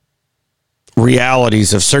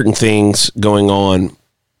realities of certain things going on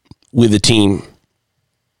with the team.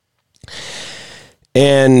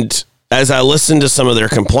 And as I listened to some of their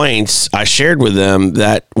complaints, I shared with them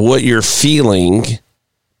that what you're feeling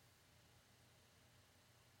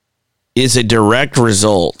is a direct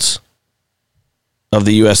result of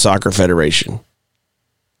the U.S. Soccer Federation.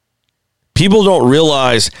 People don't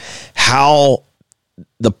realize how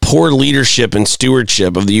the poor leadership and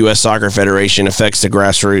stewardship of the U.S. Soccer Federation affects the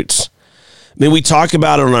grassroots. I mean, we talk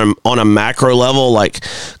about it on a macro level, like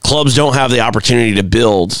clubs don't have the opportunity to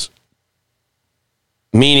build,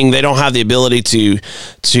 meaning they don't have the ability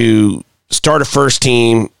to start a first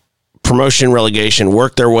team, promotion, relegation,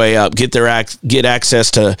 work their way up, get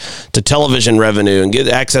access to television revenue, and get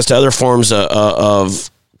access to other forms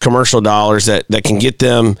of commercial dollars that can get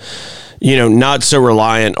them, not so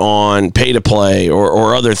reliant on pay to play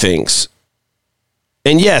or other things.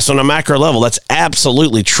 And yes, on a macro level, that's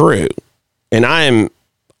absolutely true. And I am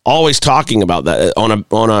always talking about that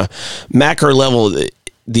on a macro level.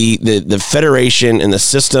 The federation and the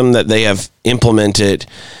system that they have implemented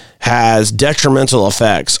has detrimental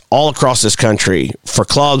effects all across this country for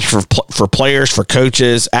clubs, for players, for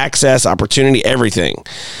coaches, access, opportunity, everything.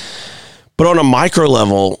 But on a micro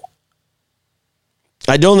level,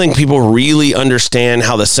 I don't think people really understand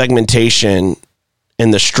how the segmentation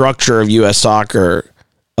and the structure of U.S. soccer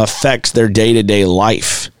affects their day-to-day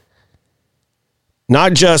life.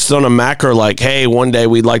 Not just on a macro, like, hey, one day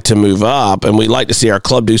we'd like to move up and we'd like to see our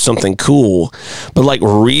club do something cool, but like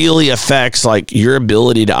really affects like your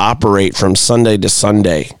ability to operate from Sunday to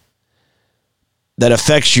Sunday. That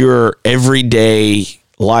affects your everyday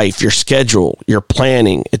life, your schedule, your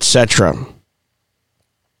planning, etc.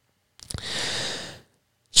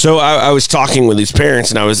 So I was talking with these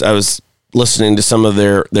parents, and I was listening to some of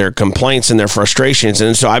their complaints and their frustrations,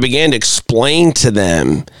 and so I began to explain to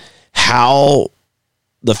them how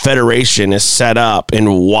the federation is set up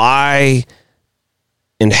and why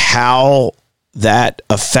and how that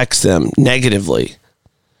affects them negatively.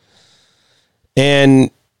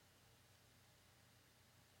 And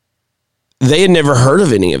they had never heard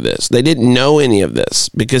of any of this. They didn't know any of this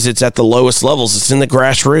because it's at the lowest levels. It's in the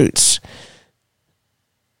grassroots.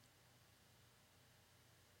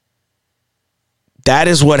 That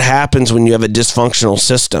is what happens when you have a dysfunctional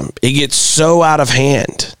system. It gets so out of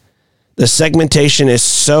hand. The segmentation is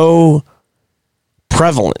so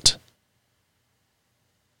prevalent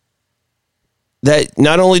that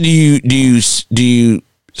not only do you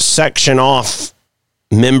section off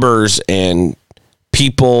members and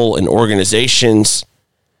people and organizations,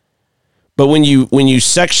 but when you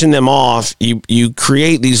section them off, you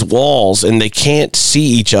create these walls, and they can't see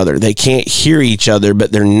each other, they can't hear each other,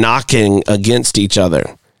 but they're knocking against each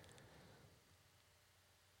other.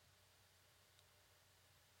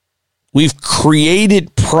 We've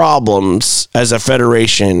created problems as a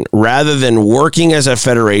federation rather than working as a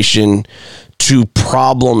federation to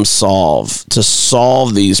problem solve, to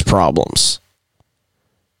solve these problems.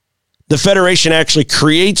 The federation actually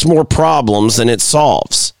creates more problems than it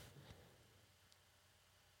solves.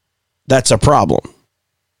 That's a problem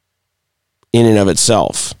in and of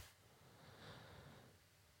itself.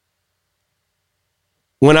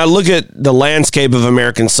 When I look at the landscape of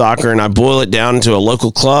American soccer and I boil it down to a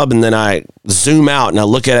local club, and then I zoom out and I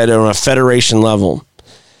look at it on a federation level,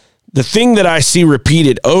 the thing that I see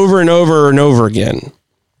repeated over and over and over again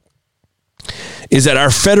is that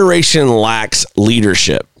our federation lacks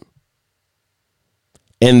leadership.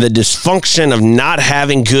 And the dysfunction of not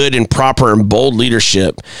having good and proper and bold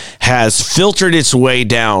leadership has filtered its way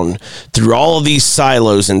down through all of these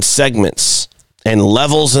silos and segments and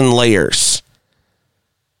levels and layers.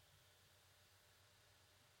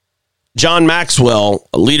 John Maxwell,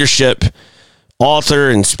 a leadership author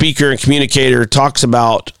and speaker and communicator, talks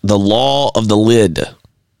about the law of the lid.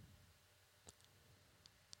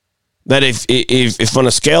 That if on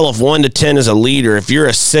a scale of 1 to 10 as a leader, if you're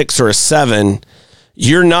a 6 or a 7,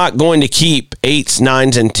 you're not going to keep 8s,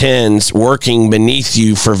 9s, and 10s working beneath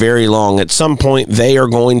you for very long. At some point, they are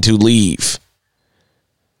going to leave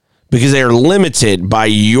because they are limited by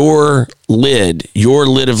your lid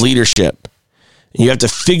of leadership. You have to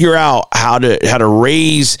figure out how to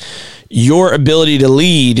raise your ability to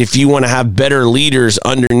lead if you want to have better leaders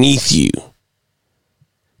underneath you.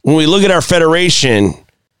 When we look at our federation,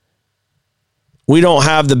 we don't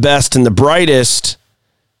have the best and the brightest.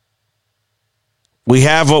 We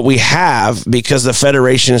have what we have because the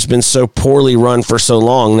federation has been so poorly run for so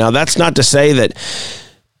long. Now, that's not to say that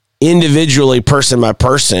individually, person by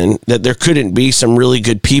person, that there couldn't be some really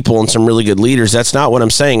good people and some really good leaders. That's not what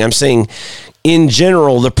I'm saying. I'm saying, in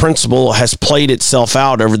general, the principle has played itself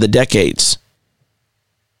out over the decades.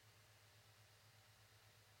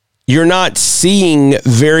 You're not seeing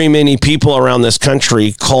very many people around this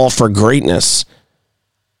country call for greatness,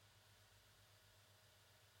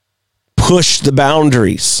 push the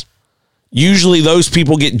boundaries. Usually those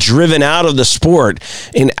people get driven out of the sport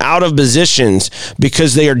and out of positions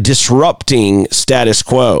because they are disrupting status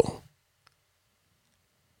quo.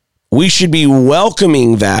 We should be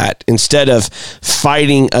welcoming that instead of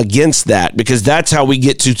fighting against that, because that's how we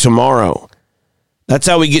get to tomorrow. That's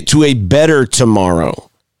how we get to a better tomorrow.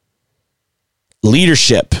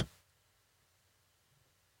 Leadership.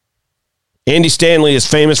 Andy Stanley is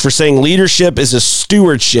famous for saying leadership is a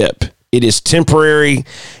stewardship. It is temporary,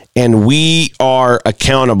 and we are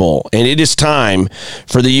accountable. And it is time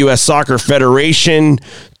for the U.S. Soccer Federation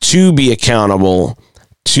to be accountable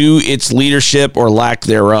to its leadership or lack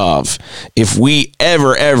thereof if we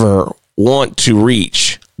ever want to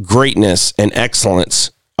reach greatness and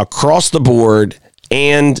excellence across the board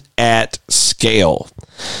and at scale.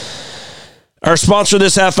 Our sponsor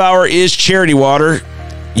this half hour is Charity Water.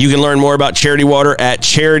 You can learn more about Charity Water at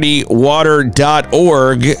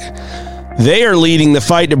charitywater.org. They are leading the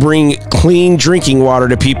fight to bring clean drinking water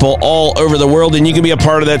to people all over the world, and you can be a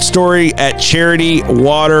part of that story at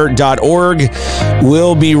charitywater.org.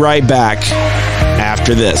 We'll be right back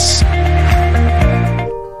after this.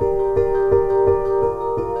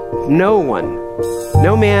 No one,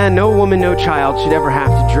 no man, no woman, no child should ever have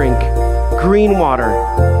to drink green water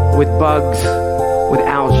with bugs, with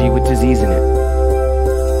algae, with disease in it.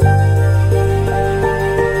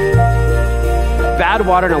 Bad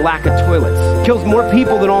water and a lack of toilets kills more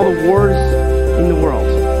people than all the wars in the world.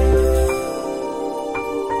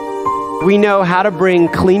 We know how to bring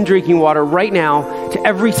clean drinking water right now to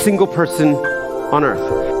every single person on earth.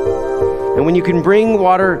 And when you can bring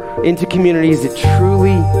water into communities, it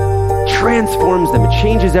truly transforms them. It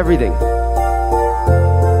changes everything.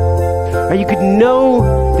 Or you could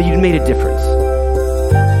know that you'd made a difference.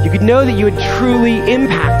 You could know that you had truly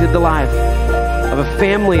impacted the life of a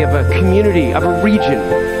family, of a community, of a region.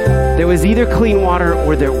 There was either clean water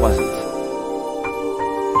or there wasn't.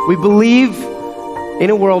 We believe in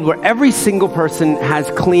a world where every single person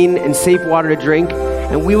has clean and safe water to drink,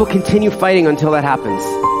 and we will continue fighting until that happens.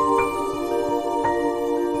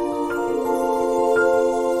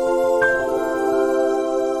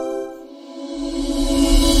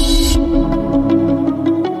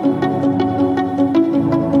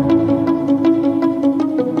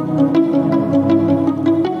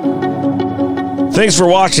 Thanks for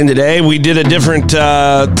watching today. We did a different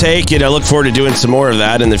take, and I look forward to doing some more of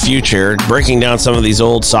that in the future, breaking down some of these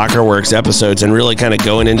old SoccerWorks episodes and really kind of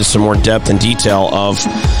going into some more depth and detail of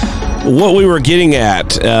what we were getting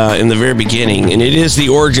at in the very beginning. And it is the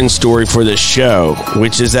origin story for this show,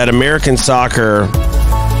 which is that American soccer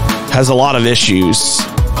has a lot of issues.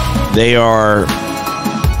 They are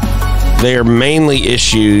mainly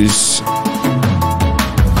issues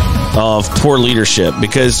of poor leadership,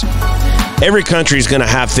 because every country is going to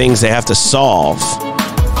have things they have to solve.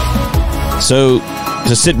 So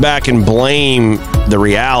to sit back and blame the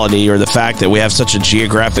reality or the fact that we have such a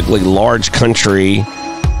geographically large country,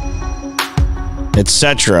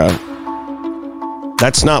 etc.,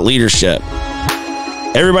 that's not leadership.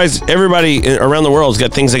 Everybody around the world has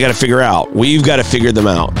got things they got to figure out. We've got to figure them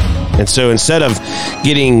out. And so instead of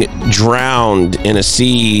getting drowned in a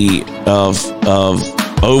sea of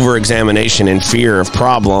over-examination and fear of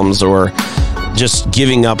problems or just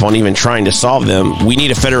giving up on even trying to solve them. We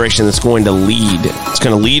need a federation that's going to lead. It's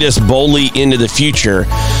going to lead us boldly into the future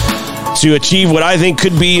to achieve what I think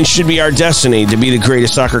could be and should be our destiny, to be the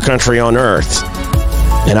greatest soccer country on earth.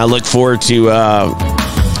 And I look forward to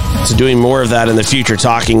doing more of that in the future,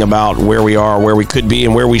 talking about where we are, where we could be,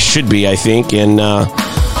 and where we should be, I think. And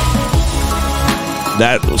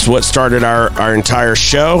that was what started our entire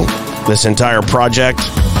show, this entire project.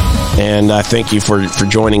 And thank you for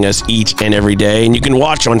joining us each and every day. And you can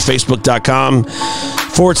watch on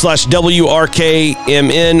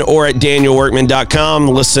Facebook.com/WRKMN or at DanielWorkman.com.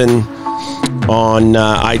 Listen on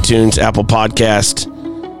iTunes, Apple Podcast.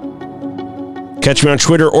 Catch me on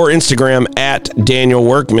Twitter or Instagram at Daniel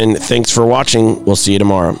Workman. Thanks for watching. We'll see you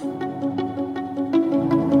tomorrow.